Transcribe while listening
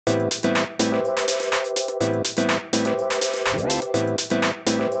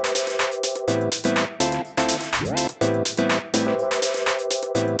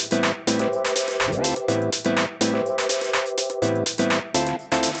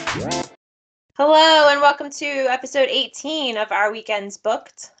Hello and welcome to episode 18 of Our Weekends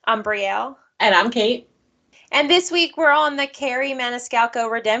Booked. I'm Brielle. And I'm Kate. And this week we're on the Carrie Maniscalco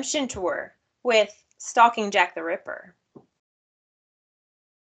Redemption Tour with Stalking Jack the Ripper.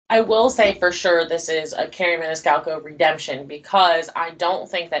 I will say for sure this is a Carrie Maniscalco redemption because I don't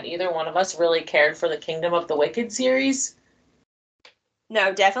think that either one of us really cared for the Kingdom of the Wicked series.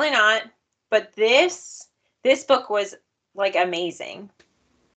 No, definitely not. But this book was like amazing.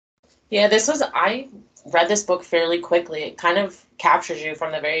 Yeah, I read this book fairly quickly. It kind of captures you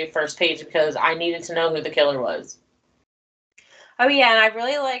from the very first page because I needed to know who the killer was. Oh yeah, and I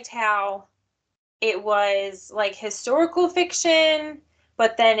really liked how it was like historical fiction,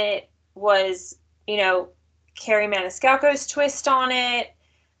 but then it was, Carrie Maniscalco's twist on it.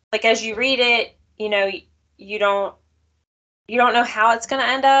 Like as you read it, you don't know how it's going to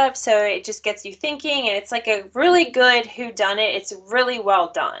end up, so it just gets you thinking, and it's like a really good whodunit. It's really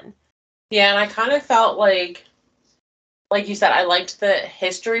well done. Yeah, and I kind of felt like you said, I liked the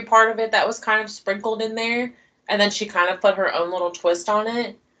history part of it that was kind of sprinkled in there, and then she kind of put her own little twist on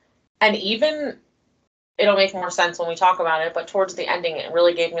it. And even it'll make more sense when we talk about it, but towards the ending, it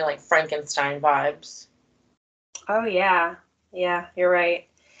really gave me like Frankenstein vibes. Oh yeah. Yeah, you're right.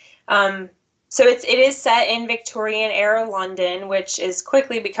 So it is set in Victorian era London, which is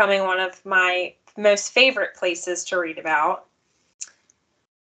quickly becoming one of my most favorite places to read about.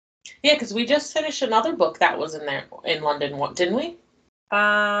 Yeah, because we just finished another book that was in there in London, didn't we?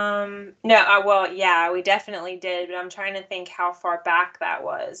 No, well, yeah, we definitely did, but I'm trying to think how far back that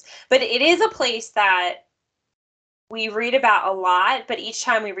was. But it is a place that we read about a lot, but each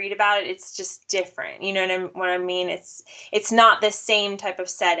time we read about it, it's just different. You know what I mean? It's not the same type of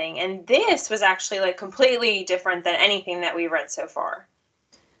setting. And this was actually like completely different than anything that we read so far.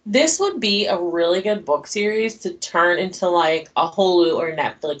 This would be a really good book series to turn into like a Hulu or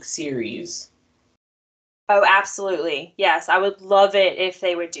Netflix series. Oh, absolutely. Yes, I would love it if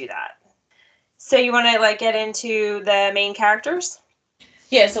they would do that. So you want to like get into the main characters?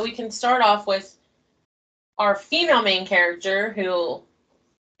 Yeah, so we can start off with our female main character, who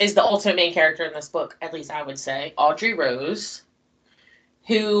is the ultimate main character in this book, at least I would say, Audrey Rose,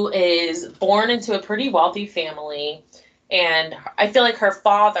 who is born into a pretty wealthy family. And I feel like her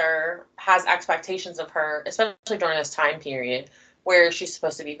father has expectations of her, especially during this time period, where she's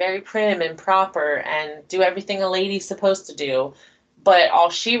supposed to be very prim and proper and do everything a lady's supposed to do. But all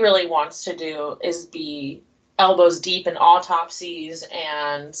she really wants to do is be elbows deep in autopsies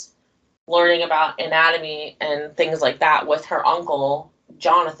and learning about anatomy and things like that with her uncle,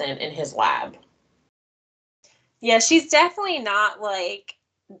 Jonathan, in his lab. Yeah, she's definitely not like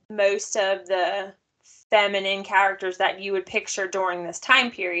most of the feminine characters that you would picture during this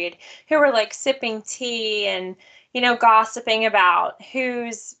time period who were like sipping tea and, gossiping about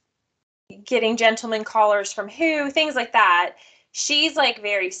who's getting gentleman callers from who, things like that. She's like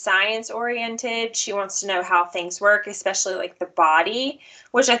very science oriented. She wants to know how things work, especially like the body,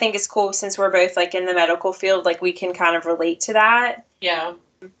 which I think is cool since we're both like in the medical field, like we can kind of relate to that. Yeah.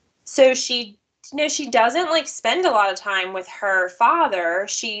 So she doesn't like spend a lot of time with her father.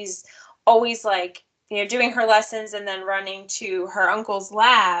 She's always like, doing her lessons and then running to her uncle's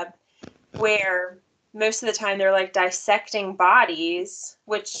lab where most of the time they're like dissecting bodies,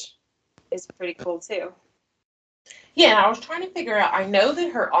 which is pretty cool too. Yeah, I was trying to figure out. I know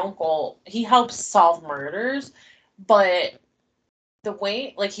that her uncle, he helps solve murders, but the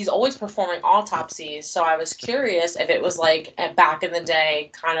way, like, he's always performing autopsies, so I was curious if it was like a back in the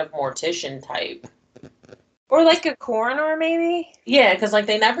day kind of mortician type. Or like a coroner, maybe? Yeah, because, like,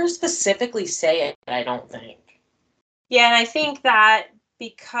 they never specifically say it, I don't think. Yeah, and I think that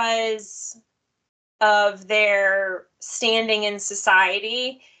because of their standing in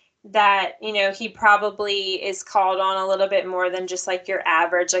society, that, he probably is called on a little bit more than just like your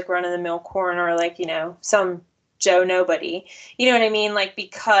average, like run of the mill coroner, like, some Joe Nobody. You know what I mean? Like,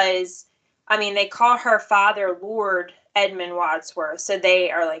 because, I mean, they call her father Lord Edmund Wadsworth, so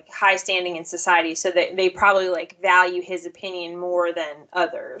they are like high standing in society, so they probably like value his opinion more than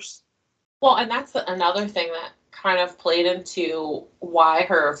others. Well, and that's another thing that kind of played into why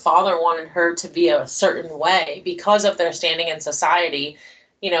her father wanted her to be a certain way because of their standing in society.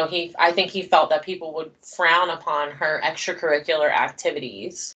 I think he felt that people would frown upon her extracurricular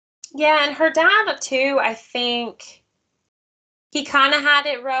activities. Yeah, and her dad too, I think he kind of had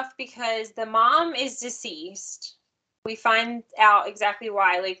it rough because the mom is deceased. We find out exactly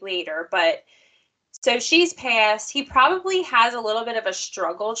why like later, but so she's passed. He probably has a little bit of a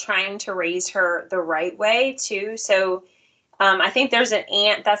struggle trying to raise her the right way too. So I think there's an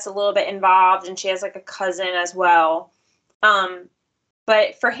aunt that's a little bit involved, and she has like a cousin as well. Um,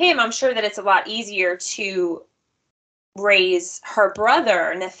 But for him, I'm sure that it's a lot easier to raise her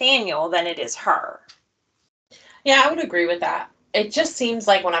brother, Nathaniel, than it is her. Yeah, I would agree with that. It just seems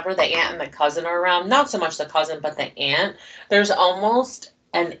like whenever the aunt and the cousin are around, not so much the cousin, but the aunt, there's almost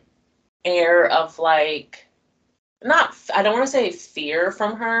an air of like, not, I don't want to say fear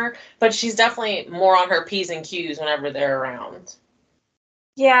from her, but she's definitely more on her P's and Q's whenever they're around.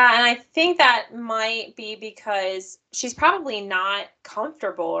 Yeah, and I think that might be because she's probably not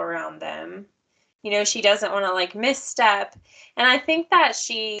comfortable around them. She doesn't want to like misstep. And I think that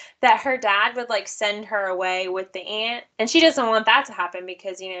her dad would like send her away with the aunt, and she doesn't want that to happen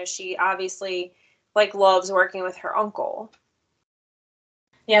because, she obviously like loves working with her uncle.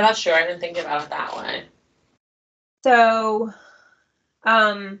 Yeah, that's true. I didn't think about it that way. So,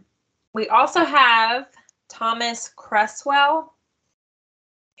 we also have Thomas Cresswell,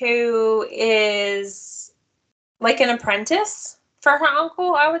 who is like an apprentice for her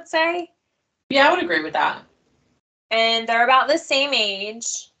uncle, I would say. Yeah, I would agree with that. And they're about the same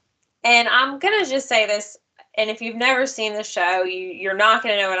age. And I'm going to just say this, and if you've never seen the show, you're not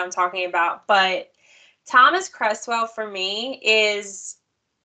going to know what I'm talking about. But Thomas Cresswell, for me, is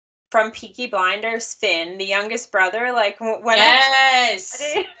from Peaky Blinders, Finn, the youngest brother. Like, when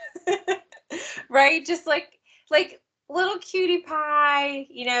Yes! right? Just like little cutie pie.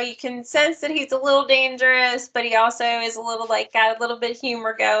 You can sense that he's a little dangerous, but he also is a little like got a little bit of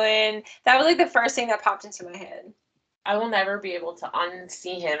humor going. That was like the first thing that popped into my head. I will never be able to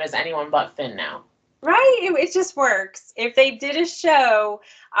unsee him as anyone but Finn now. Right? It just works. If they did a show,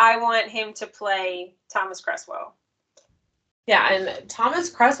 I want him to play Thomas Cresswell. Yeah, and Thomas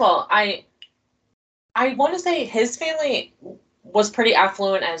Cresswell, I want to say his family was pretty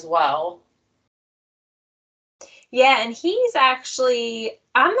affluent as well. Yeah, and he's actually,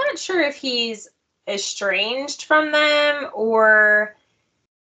 I'm not sure if he's estranged from them or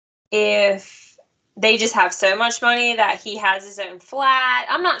if they just have so much money that he has his own flat.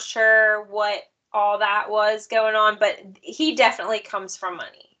 I'm not sure what all that was going on, but he definitely comes from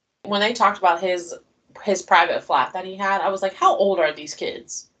money. When they talked about his private flat that he had, I was like, how old are these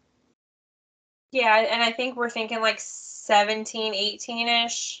kids? Yeah, and I think we're thinking like 17,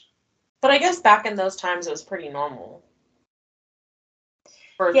 18-ish. But I guess back in those times it was pretty normal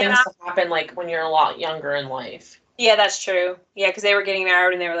for Yeah, things to happen like when you're a lot younger in life. yeah, that's true. Yeah, because they were getting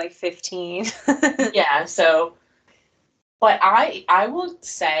married when they were like 15. Yeah, so but I would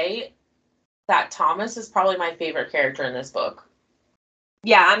say that Thomas is probably my favorite character in this book.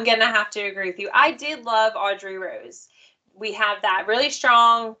 Yeah, I'm gonna have to agree with you. I did love Audrey Rose. We have that really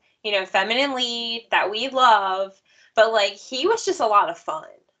strong, feminine lead that we love, but like he was just a lot of fun.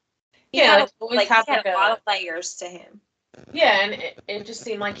 He Yeah, had like he always he had had like a lot a of layers to him. yeah, and it just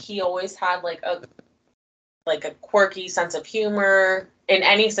seemed like he always had like a quirky sense of humor in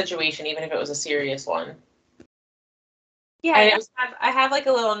any situation, even if it was a serious one. Yeah, And and it was I have like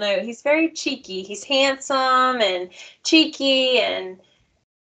a little note. He's very cheeky. He's handsome and cheeky, and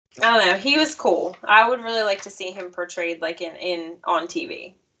I don't know. He was cool. I would really like to see him portrayed like in on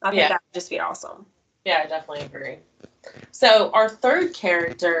TV. I think yeah, that would just be awesome. yeah, I definitely agree. So our third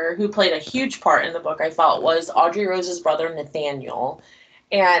character who played a huge part in the book, I felt, was Audrey Rose's brother Nathaniel.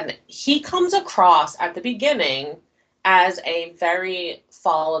 And he comes across at the beginning as a very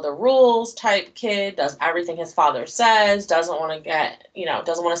follow the rules type kid, does everything his father says, doesn't want to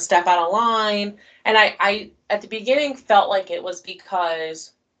doesn't want to step out of line. And I at the beginning felt like it was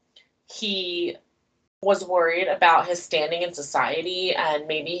because he was worried about his standing in society and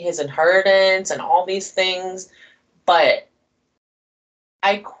maybe his inheritance and all these things. But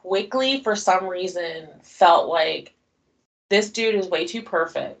I quickly, for some reason, felt like this dude is way too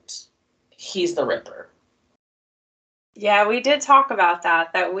perfect. He's the Ripper. Yeah, we did talk about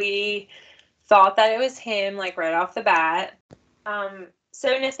that we thought that it was him, like right off the bat.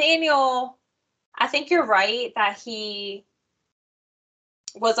 So Nathaniel, I think you're right that he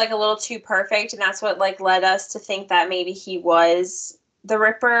was like a little too perfect, and that's what like led us to think that maybe he was the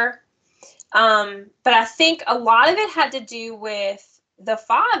Ripper. But I think a lot of it had to do with the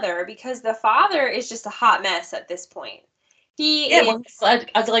father because the father is just a hot mess at this point. He Yeah, is, well, he's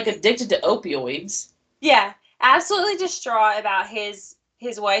like addicted to opioids. yeah, absolutely distraught about his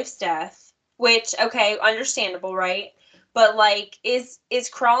wife's death, which okay, understandable, right? But like is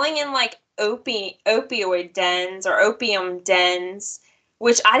crawling in like opioid dens or opium dens,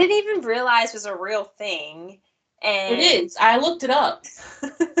 which I didn't even realize was a real thing. It And is. I looked it up.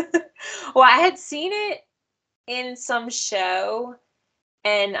 well, I had seen it in some show,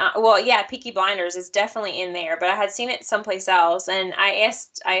 And well, yeah, Peaky Blinders is definitely in there, but I had seen it someplace else, and I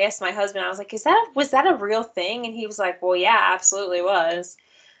asked my husband, I was like, was that a real thing? And he was like, well, yeah, absolutely was.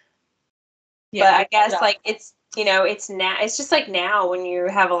 Yeah, But I I looked it guess up. like it's now, it's just like now when you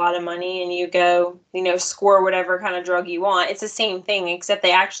have a lot of money and you go, score whatever kind of drug you want. It's the same thing, except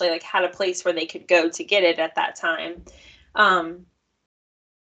they actually like had a place where they could go to get it at that time. Um,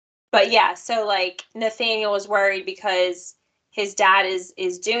 but yeah, so like Nathaniel was worried because his dad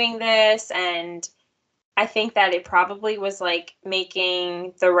is doing this, and I think that it probably was like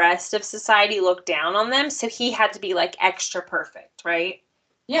making the rest of society look down on them, so he had to be like extra perfect, right?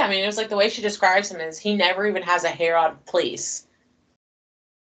 Yeah, I mean, it was like the way she describes him is he never even has a hair out of place.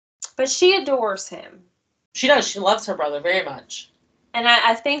 But she adores him. She does. She loves her brother very much. And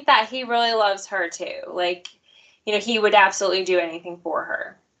I think that he really loves her too. Like, he would absolutely do anything for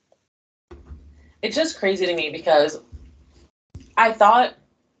her. It's just crazy to me because I thought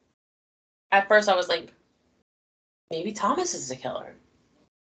at first I was like, maybe Thomas is the killer.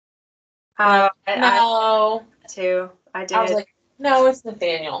 And I was like, I no. too. I I was did. like, no, it's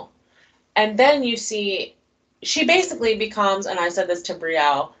Nathaniel. And then you see, she basically becomes, and I said this to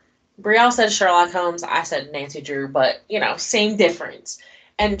Brielle. Brielle said Sherlock Holmes, I said Nancy Drew, but, same difference.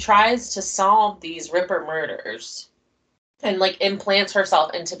 And tries to solve these Ripper murders and, like, implants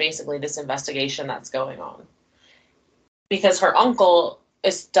herself into basically this investigation that's going on. Because her uncle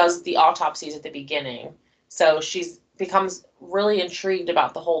does the autopsies at the beginning. So she's becomes really intrigued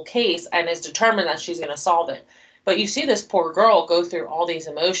about the whole case and is determined that she's going to solve it. But you see this poor girl go through all these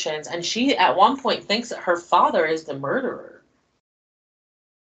emotions, and she at one point thinks that her father is the murderer.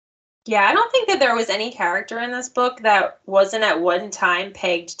 Yeah, I don't think that there was any character in this book that wasn't at one time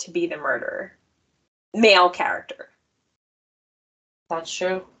pegged to be the murderer. Male character. That's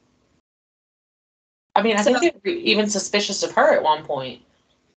true. I mean, I So, think they were even suspicious of her at one point.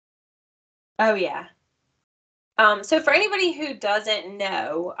 oh yeah. So for anybody who doesn't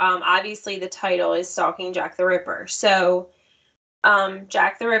know, obviously the title is Stalking Jack the Ripper. So,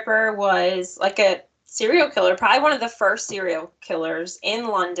 Jack the Ripper was like a serial killer, probably one of the first serial killers in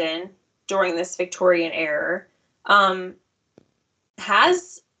London during this Victorian era. Um,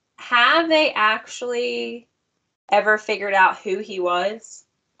 has have they actually ever figured out who he was?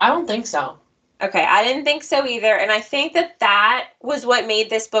 I don't think so. Okay, I didn't think so either, and I think that that was what made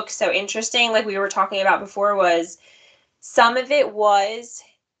this book so interesting. Like we were talking about before, was some of it was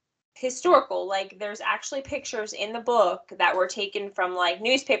historical. Like there's actually pictures in the book that were taken from like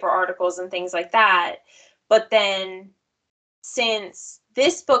newspaper articles and things like that. But then since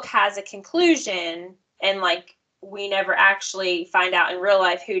this book has a conclusion and like we never actually find out in real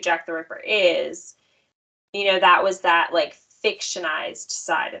life who Jack the Ripper is, that was that like fictionized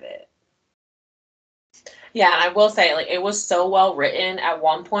side of it. Yeah, and I will say, like, it was so well written. At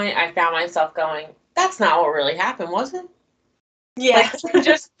one point, I found myself going, "That's not what really happened, was it?" Like, Yeah.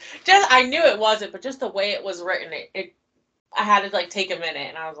 just I knew it wasn't, but just the way it was written, I had to like take a minute,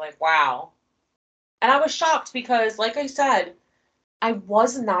 and I was like, "Wow." And I was shocked because, like I said, I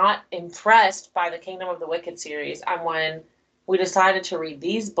was not impressed by the Kingdom of the Wicked series. And when we decided to read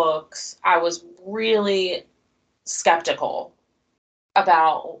these books, I was really skeptical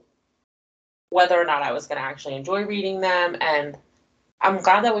about whether or not I was going to actually enjoy reading them. And I'm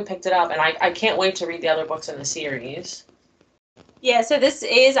glad that we picked it up. And I can't wait to read the other books in the series. Yeah, so this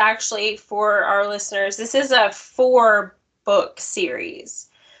is actually for our listeners. This is a 4-book series.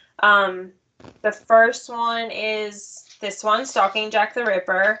 Um, the first one is this one, Stalking Jack the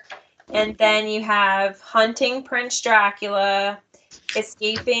Ripper. And then you have Hunting Prince Dracula,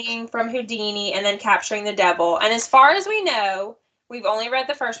 Escaping from Houdini, and then Capturing the Devil. And as far as we know, we've only read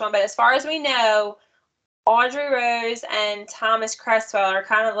the first one, but as far as we know, Audrey Rose and Thomas Cresswell are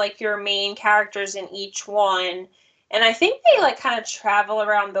kind of like your main characters in each one. And I think they like kind of travel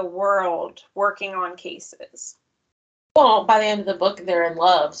around the world working on cases. Well, by the end of the book, they're in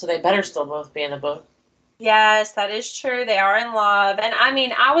love, so they better still both be in the book. Yes, that is true. They are in love. And I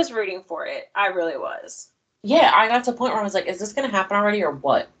mean, I was rooting for it. I really was. Yeah, I got to a point where I was like, is this going to happen already or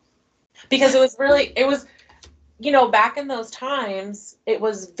what? Because it was, back in those times, it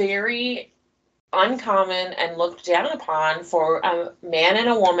was very uncommon and looked down upon for a man and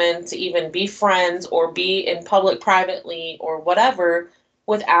a woman to even be friends or be in public privately or whatever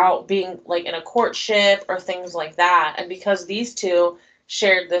without being like in a courtship or things like that. And because these two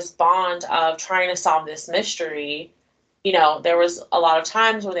shared this bond of trying to solve this mystery, there was a lot of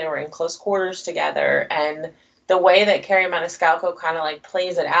times when they were in close quarters together. And the way that Carrie Maniscalco kind of like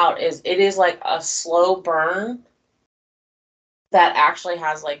plays it out is it is like a slow burn that actually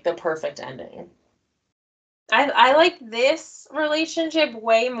has like the perfect ending. I like this relationship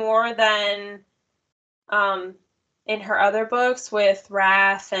way more than in her other books with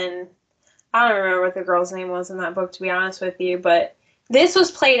Wrath, and I don't remember what the girl's name was in that book, to be honest with you, but this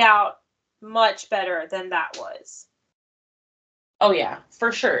was played out much better than that was. Oh yeah,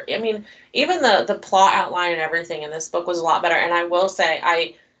 for sure. I mean, even the plot outline and everything in this book was a lot better. And I will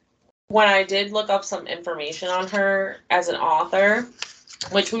say, when I did look up some information on her as an author,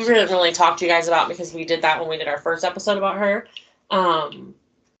 which we didn't really talk to you guys about because we did that when we did our first episode about her,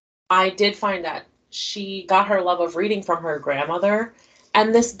 I did find that she got her love of reading from her grandmother,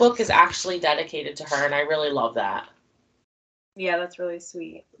 and this book is actually dedicated to her, and I really love that. Yeah, that's really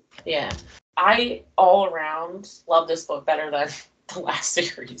sweet. Yeah. I all around love this book better than the last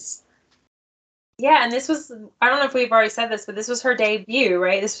series. Yeah, and this was, I don't know if we've already said this, but this was her debut,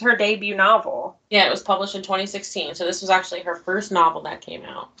 right? This was her debut novel. Yeah, it was published in 2016, so this was actually her first novel that came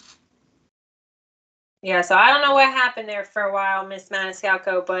out. Yeah, so I don't know what happened there for a while, Miss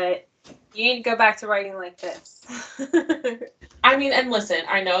Maniscalco, but you need to go back to writing like this. I mean, and listen,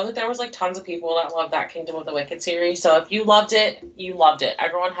 I know that there was like tons of people that loved that Kingdom of the Wicked series, so if you loved it, you loved it.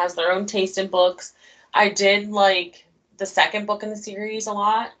 Everyone has their own taste in books. I did like the second book in the series a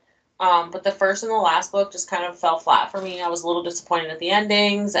lot, but the first and the last book just kind of fell flat for me. I was a little disappointed at the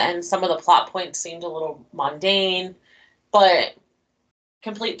endings, and some of the plot points seemed a little mundane, but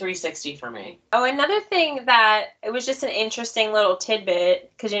complete 360 for me. Oh, another thing that it was just an interesting little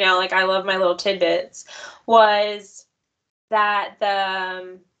tidbit, because, like I love my little tidbits, was that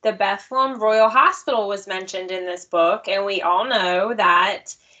the Bethlehem Royal Hospital was mentioned in this book, and we all know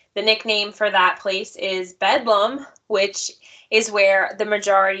that the nickname for that place is Bedlam, which is where the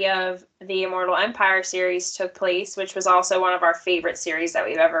majority of the Immortal Empire series took place, which was also one of our favorite series that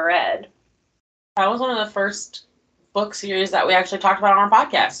we've ever read. That was one of the first book series that we actually talked about on our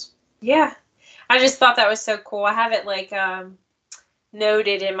podcast. Yeah. I just thought that was so cool. I have it like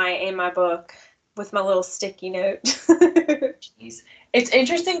noted in my book with my little sticky note. Jeez. It's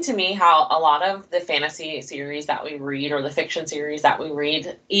interesting to me how a lot of the fantasy series that we read or the fiction series that we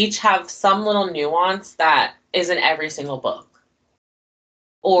read each have some little nuance that is in every single book.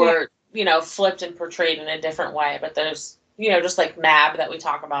 Or, flipped and portrayed in a different way. But there's, just like Mab that we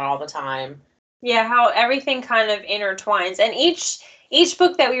talk about all the time. Yeah, how everything kind of intertwines. And each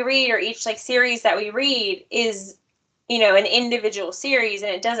book that we read or each like series that we read is, an individual series,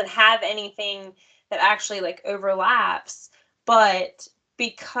 and it doesn't have anything that actually like overlaps. But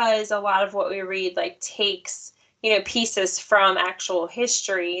because a lot of what we read like takes, pieces from actual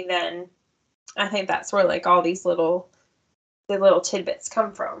history, then I think that's where like all these the little tidbits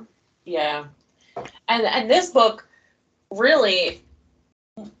come from. Yeah. And this book really,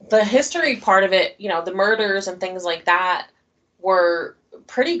 the history part of it, the murders and things like that were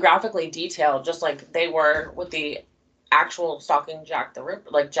pretty graphically detailed, just like they were with the actual Stalking Jack the Ripper,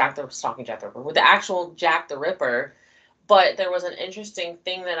 like Stalking Jack the Ripper, with the actual Jack the Ripper. But there was an interesting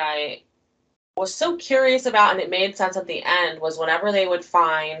thing that I was so curious about, and it made sense at the end, was whenever they would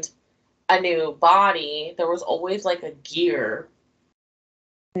find a new body, there was always like a gear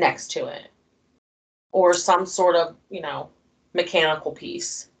next to it, or some sort of, mechanical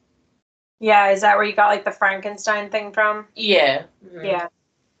piece. Yeah, is that where you got like the Frankenstein thing from? Yeah. Mm-hmm. Yeah.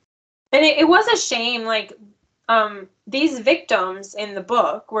 And it was a shame, like, these victims in the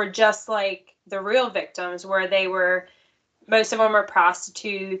book were just like the real victims, where most of them were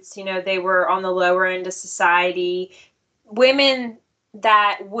prostitutes, they were on the lower end of society, women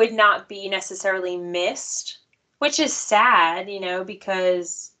that would not be necessarily missed, which is sad,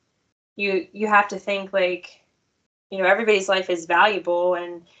 because you have to think like, everybody's life is valuable,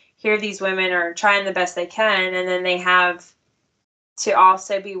 and here these women are trying the best they can, and then they have to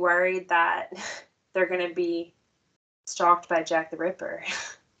also be worried that they're going to be stalked by Jack the Ripper.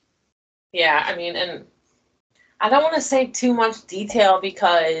 Yeah, I mean, and I don't want to say too much detail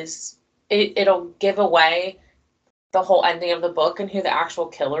because it'll give away the whole ending of the book and who the actual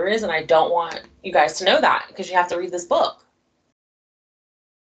killer is, and I don't want you guys to know that because you have to read this book.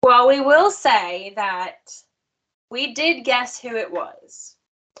 Well, we will say that we did guess who it was,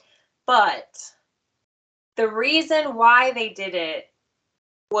 but the reason why they did it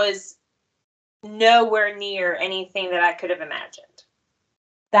was nowhere near anything that I could have imagined.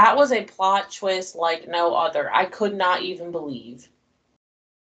 That was a plot twist like no other. I could not even believe.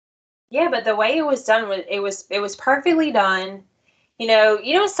 Yeah, but the way it was done was perfectly done.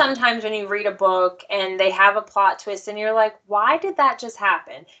 Sometimes when you read a book and they have a plot twist and you're like, why did that just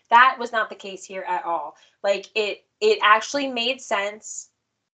happen? That was not the case here at all. Like it actually made sense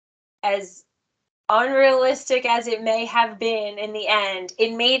as unrealistic as it may have been in the end,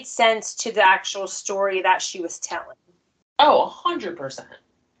 it made sense to the actual story that she was telling. Oh, 100%.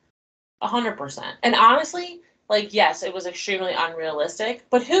 100%. And honestly, like, yes, it was extremely unrealistic,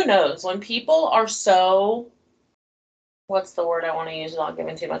 but who knows? When people are so, what's the word I want to use without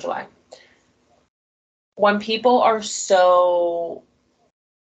giving too much away? When people are so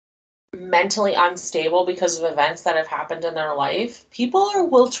mentally unstable because of events that have happened in their life,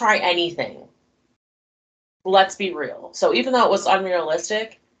 will try anything. Let's be real. So even though it was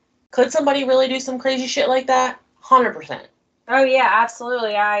unrealistic, could somebody really do some crazy shit like that? 100%. Oh yeah,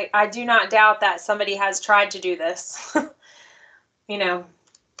 absolutely. I do not doubt that somebody has tried to do this. You know,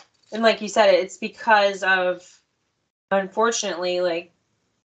 and like you said, it's because of, unfortunately, like,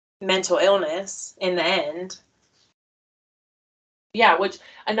 mental illness in the end. Yeah, which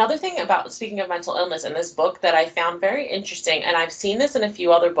another thing about speaking of mental illness in this book that I found very interesting, and I've seen this in a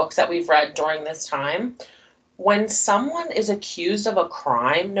few other books that we've read during this time, when someone is accused of a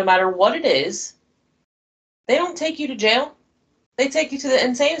crime, no matter what it is, they don't take you to jail. They take you to the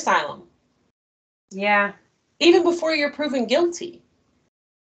insane asylum. Yeah. Even before you're proven guilty.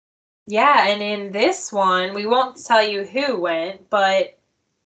 Yeah, and in this one, we won't tell you who went, but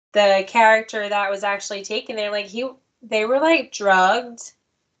the character that was actually taken there, like, they were like drugged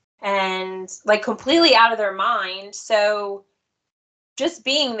and like completely out of their mind. So just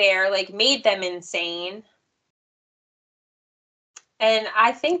being there like made them insane. And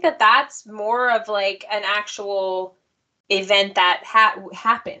I think that that's more of like an actual event that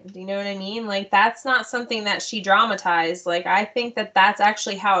happened. You know what I mean? Like, that's not something that she dramatized. Like, I think that that's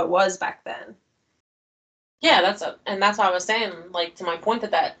actually how it was back then. Yeah, and that's what I was saying, like, to my point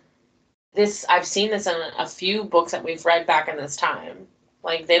that this, I've seen this in a few books that we've read back in this time.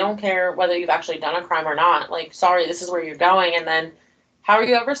 Like, they don't care whether you've actually done a crime or not. Like, sorry, this is where you're going, and then how are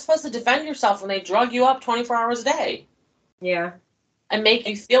you ever supposed to defend yourself when they drug you up 24 hours a day Yeah. and make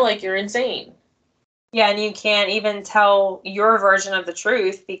you feel like you're insane? Yeah, and you can't even tell your version of the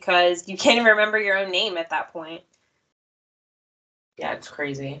truth because you can't even remember your own name at that point. Yeah, it's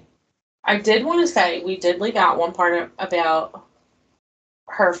crazy. I did want to say we did leave out one part about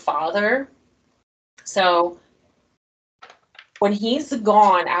her father. So when he's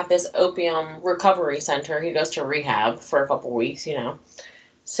gone at this opium recovery center, he goes to rehab for a couple weeks, you know.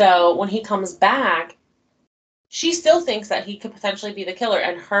 So when he comes back, she still thinks that he could potentially be the killer,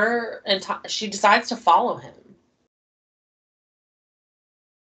 and she decides to follow him.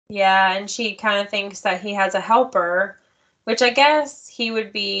 Yeah, and she kind of thinks that he has a helper, which I guess he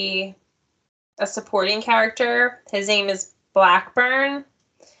would be a supporting character. His name is Blackburn.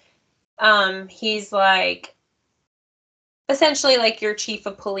 He's like essentially like your chief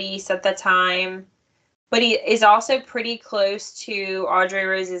of police at the time, but he is also pretty close to Audrey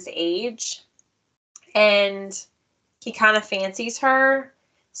Rose's age, and he kind of fancies her.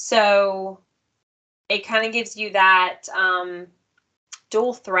 So it kind of gives you that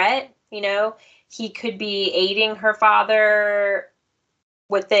dual threat, you know. He could be aiding her father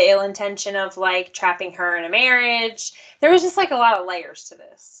with the ill intention of like trapping her in a marriage. There was just like a lot of layers to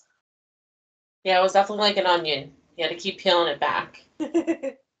this. Yeah, it was definitely like an onion. You had to keep peeling it back.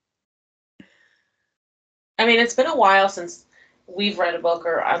 I mean, it's been a while since we've read a book,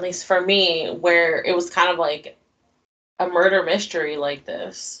 or at least for me, where it was kind of like a murder mystery like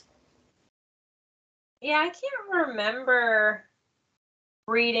this. Yeah, I can't remember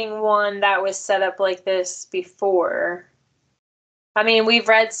reading one that was set up like this before. I mean, we've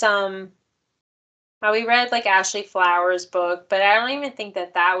read some. We read like Ashley Flowers' book, but I don't even think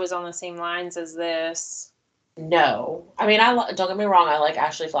that that was on the same lines as this. No, I mean, don't get me wrong, I like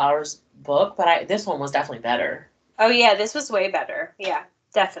Ashley Flowers' book, but this one was definitely better. Oh yeah, this was way better. Yeah,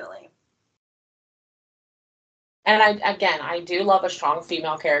 definitely. And I do love a strong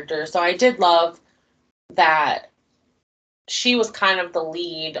female character, so I did love that she was kind of the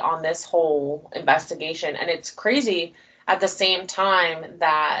lead on this whole investigation. And it's crazy at the same time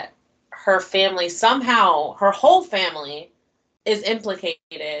that her family, somehow her whole family, is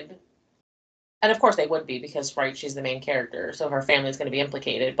implicated. And of course they would be, because, right, she's the main character, so her family's going to be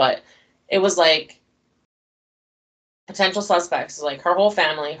implicated. But it was like potential suspects, like her whole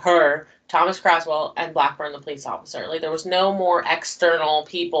family, her, Thomas Craswell, and Blackburn, the police officer. Like, there was no more external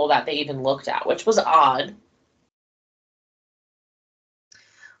people that they even looked at, which was odd.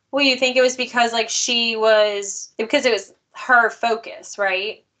 Well, you think it was because like she was, because it was her focus,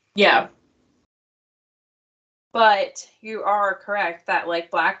 right? Yeah. But you are correct that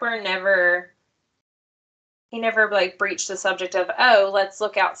like Blackburn never, he never like breached the subject of, oh, let's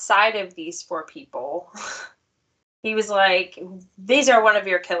look outside of these four people. He was like, these are one of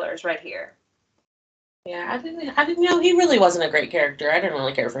your killers right here. Yeah, I didn't know he really wasn't a great character. I didn't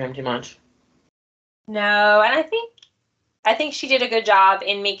really care for him too much. No, and I think she did a good job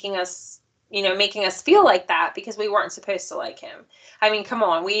in making us feel like that because we weren't supposed to like him. I mean, come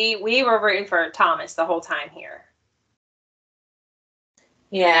on, we were rooting for Thomas the whole time here.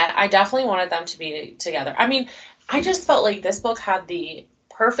 Yeah, I definitely wanted them to be together. I mean, I just felt like this book had the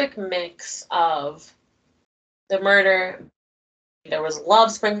perfect mix of the murder. There was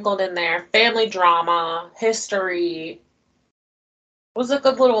love sprinkled in there, family drama, history. It was a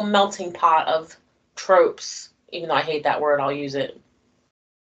good little melting pot of tropes. Even though I hate that word, I'll use it.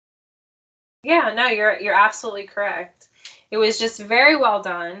 Yeah, no, you're absolutely correct. It was just very well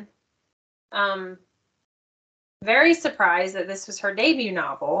done. Um, very surprised that this was her debut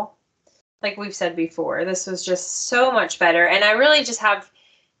novel. Like we've said before, this was just so much better, and I really just have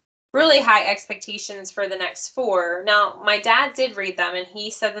really high expectations for the next four. Now, my dad did read them, and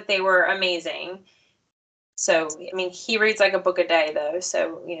he said that they were amazing. So, I mean, he reads like a book a day, though.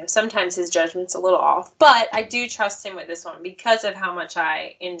 So, sometimes his judgment's a little off. But I do trust him with this one because of how much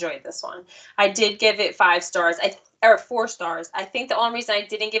I enjoyed this one. I did give it 5 stars, or 4 stars. I think the only reason I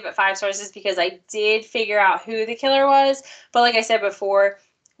didn't give it 5 stars is because I did figure out who the killer was. But like I said before,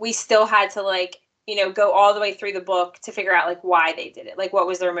 we still had to, like, go all the way through the book to figure out, like, why they did it. Like, what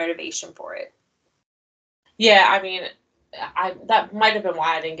was their motivation for it. Yeah, I mean, that might have been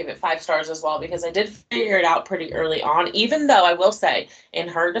why I didn't give it 5 stars as well, because I did figure it out pretty early on. Even though I will say, in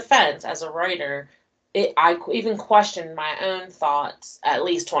her defense as a writer, I even questioned my own thoughts at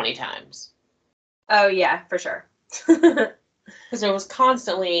least 20 times. Oh, yeah, for sure. Because there was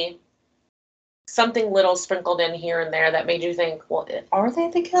constantly something little sprinkled in here and there that made you think, well, are they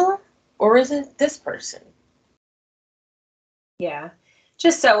the killer? Or is it this person? Yeah,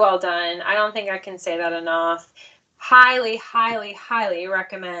 just so well done. I don't think I can say that enough. Highly, highly, highly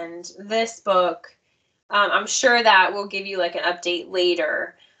recommend this book. I'm sure that we'll give you like an update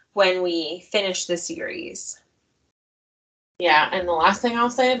later when we finish the series. Yeah, and the last thing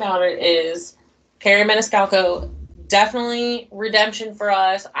I'll say about it is Carrie Maniscalco, definitely redemption for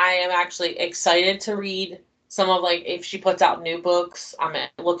us. I am actually excited to read some of, like, if she puts out new books, I'm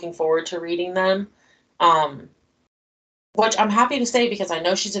looking forward to reading them. Um, which I'm happy to say because I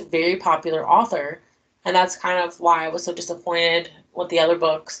know she's a very popular author, and that's kind of why I was so disappointed with the other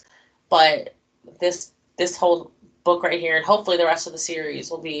books. But this whole book right here, and hopefully the rest of the series,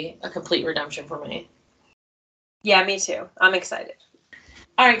 will be a complete redemption for me. Yeah, me too. I'm excited.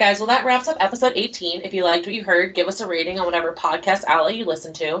 All right, guys. Well, that wraps up episode 18. If you liked what you heard, give us a rating on whatever podcast outlet you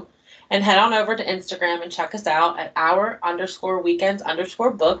listen to. And head on over to Instagram and check us out at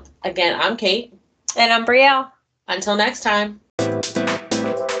our_weekends_booked. Again, I'm Kate. And I'm Brielle. Until next time.